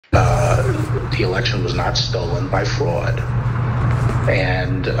the election was not stolen by fraud.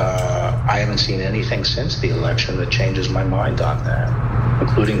 And I haven't seen anything since the election that changes my mind on that,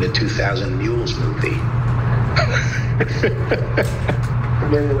 including the 2000 Mules movie.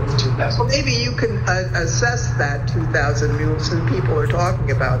 Well, maybe you can assess that 2000 Mules, and people are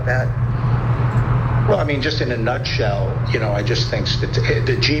talking about that. Well, I mean, just in a nutshell, I just think that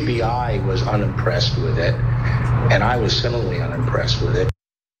the GBI was unimpressed with it, and I was similarly unimpressed with it.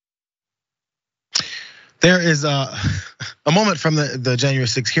 There is a moment from the January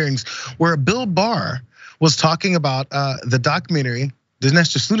 6th hearings where Bill Barr was talking about the documentary,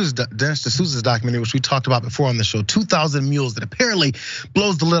 Dinesh D'Souza's documentary, which we talked about before on the show, 2000 Mules, that apparently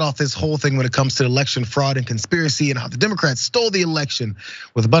blows the lid off this whole thing when it comes to election fraud and conspiracy and how the Democrats stole the election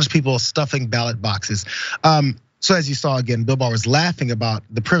with a bunch of people stuffing ballot boxes. So as you saw again, Bill Barr was laughing about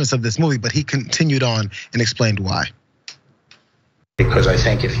the premise of this movie, but he continued on and explained why. Because I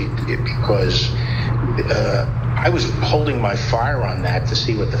think I was holding my fire on that to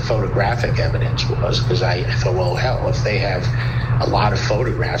see what the photographic evidence was, because I thought, well, hell, if they have a lot of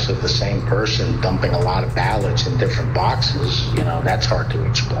photographs of the same person dumping a lot of ballots in different boxes, that's hard to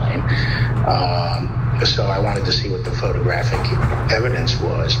explain. So I wanted to see what the photographic evidence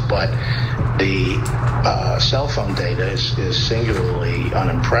was, but the cell phone data is singularly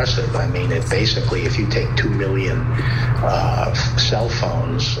unimpressive. I mean, it basically, if you take 2 million cell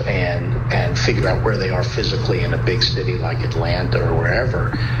phones and figure out where they are physically in a big city like Atlanta or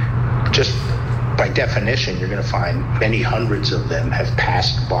wherever, just by definition, you're going to find many hundreds of them have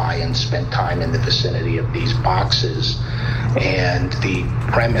passed by and spent time in the vicinity of these boxes. And the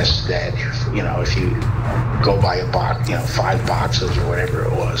premise that, if you go by a box, 5 boxes or whatever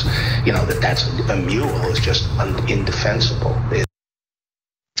it was, that's a mule is just indefensible.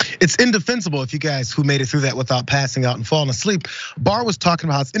 It's indefensible. If you guys who made it through that without passing out and falling asleep, Barr was talking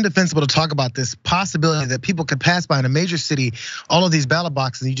about how it's indefensible to talk about this possibility that people could pass by in a major city, all of these ballot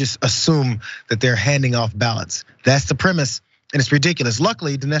boxes, and you just assume that they're handing off ballots. That's the premise, and it's ridiculous.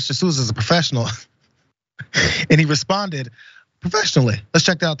 Luckily, Dinesh D'Souza is a professional, and he responded professionally. Let's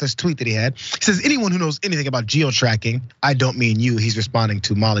check out this tweet that he had. He says, anyone who knows anything about geo-tracking, I don't mean you, he's responding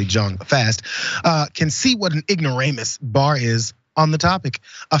to Molly Jung Fast, can see what an ignoramus Barr is on the topic.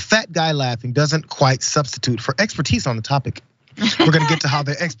 A fat guy laughing doesn't quite substitute for expertise on the topic. We're gonna get to how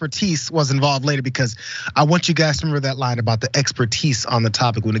the expertise was involved later, because I want you guys to remember that line about the expertise on the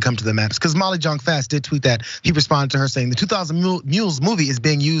topic when it comes to the maps. Because Molly Jung Fast did tweet that. He responded to her saying the 2000 Mules movie is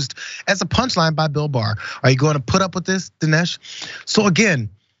being used as a punchline by Bill Barr. Are you going to put up with this, Dinesh? So again,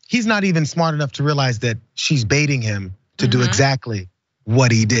 he's not even smart enough to realize that she's baiting him to do exactly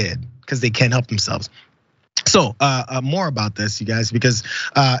what he did, because they can't help themselves. So more about this, you guys, because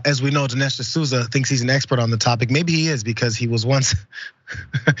as we know, Dinesh D'Souza thinks he's an expert on the topic. Maybe he is, because he was once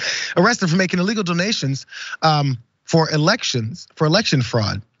arrested for making illegal donations for election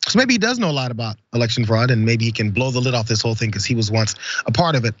fraud. So maybe he does know a lot about election fraud, and maybe he can blow the lid off this whole thing because he was once a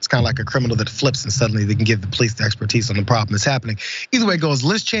part of it. It's kind of like a criminal that flips and suddenly they can give the police the expertise on the problem that's happening. Either way it goes,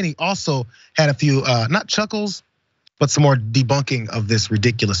 Liz Cheney also had a few, not chuckles, but some more debunking of this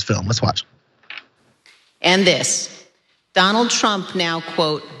ridiculous film. Let's watch. And this, Donald Trump now,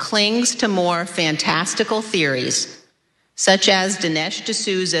 quote, clings to more fantastical theories, such as Dinesh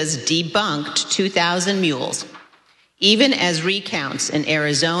D'Souza's debunked 2000 Mules, even as recounts in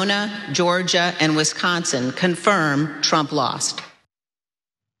Arizona, Georgia, and Wisconsin confirm Trump lost.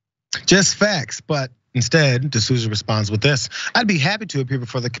 Just facts, but instead, D'Souza responds with this. I'd be happy to appear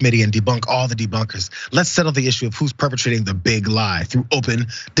before the committee and debunk all the debunkers. Let's settle the issue of who's perpetrating the big lie through open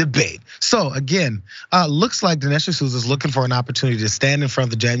debate. So again, looks like Dinesh D'Souza is looking for an opportunity to stand in front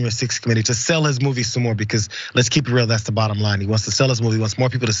of the January 6th committee to sell his movie some more, because let's keep it real, that's the bottom line. He wants to sell his movie, he wants more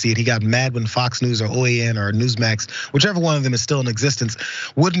people to see it. He got mad when Fox News or OAN or Newsmax, whichever one of them is still in existence,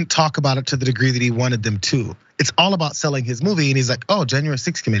 wouldn't talk about it to the degree that he wanted them to. It's all about selling his movie, and he's like, oh, January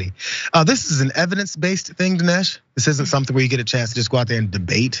 6th committee. This is an evidence-based thing, Dinesh. This isn't something where you get a chance to just go out there and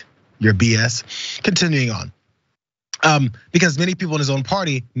debate your BS. Continuing on. Because many people in his own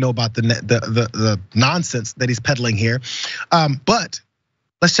party know about the nonsense that he's peddling here. But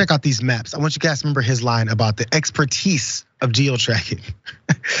let's check out these maps. I want you guys to remember his line about the expertise of geo-tracking.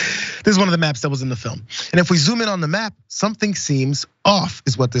 This is one of the maps that was in the film. And if we zoom in on the map, something seems off,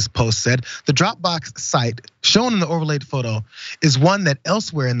 is what this post said. The Dropbox site shown in the overlaid photo is one that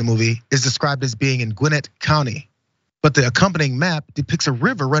elsewhere in the movie is described as being in Gwinnett County. But the accompanying map depicts a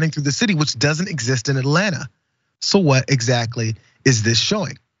river running through the city, which doesn't exist in Atlanta. So what exactly is this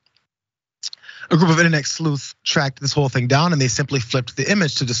showing? A group of internet sleuths tracked this whole thing down, and they simply flipped the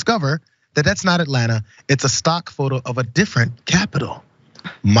image to discover that that's not Atlanta. It's a stock photo of a different capital.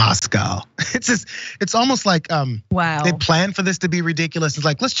 Moscow. It's almost like wow. They planned for this to be ridiculous. It's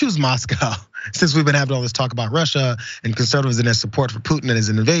like, let's choose Moscow since we've been having all this talk about Russia and conservatives and their support for Putin and his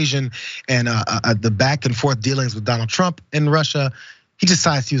invasion and the back and forth dealings with Donald Trump in Russia. He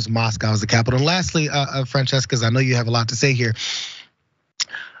decides to use Moscow as the capital. And lastly, Francesca, because I know you have a lot to say here.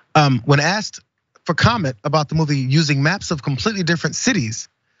 When asked for comment about the movie using maps of completely different cities,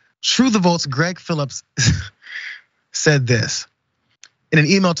 True the Vote's Greg Phillips said this. In an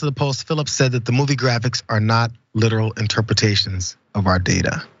email to the Post, Phillips said that the movie graphics are not literal interpretations of our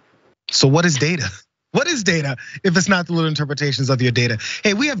data. So what is data? What is data if it's not the literal interpretations of your data?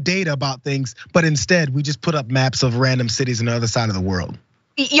 Hey, we have data about things, but instead we just put up maps of random cities on the other side of the world.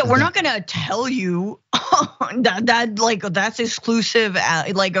 Yeah, we're not gonna tell you that's exclusive,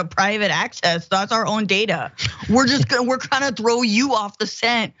 like a private access. That's our own data. We're gonna throw you off the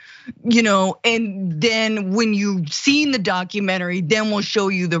scent, and then when you've seen the documentary, then we'll show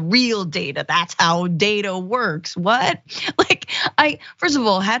you the real data. That's how data works. What? First of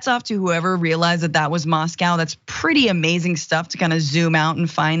all, hats off to whoever realized that was Moscow. That's pretty amazing stuff to kind of zoom out and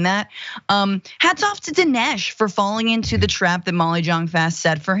find that. Hats off to Dinesh for falling into the trap that Molly Jong-Fast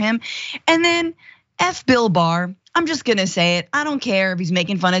set for him. And then F Bill Barr, I'm just gonna say it. I don't care if he's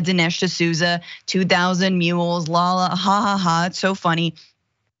making fun of Dinesh D'Souza, 2000 Mules, lala, ha ha ha, it's so funny.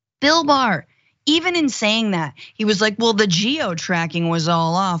 Bill Barr, even in saying that, he was like, well, the geo tracking was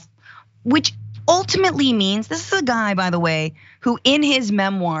all off, which ultimately means, this is a guy, by the way, who in his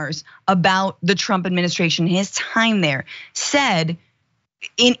memoirs about the Trump administration, his time there, said,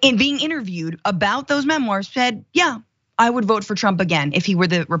 in being interviewed about those memoirs, said, yeah, I would vote for Trump again if he were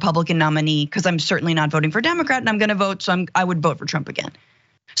the Republican nominee, because I'm certainly not voting for Democrat and I'm gonna vote, so I would vote for Trump again.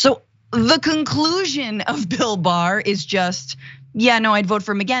 So the conclusion of Bill Barr is just, yeah, no, I'd vote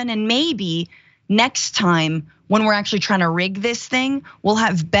for him again. And maybe next time when we're actually trying to rig this thing, we'll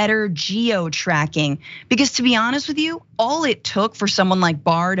have better geo tracking. Because to be honest with you, all it took for someone like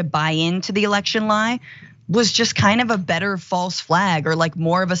Barr to buy into the election lie was just kind of a better false flag, or like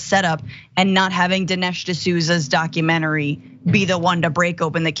more of a setup, and not having Dinesh D'Souza's documentary be the one to break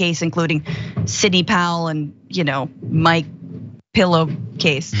open the case, including Sidney Powell and Mike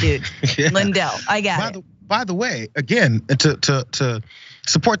Pillowcase, dude. Yeah. Lindell, I got it. By the way, again, to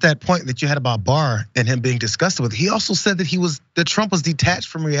support that point that you had about Barr and him being disgusted with, he also said that Trump was detached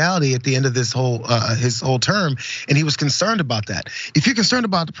from reality at the end of this his whole term, and he was concerned about that. If you're concerned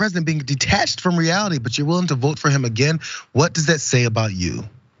about the president being detached from reality, but you're willing to vote for him again, what does that say about you?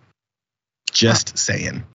 Just saying.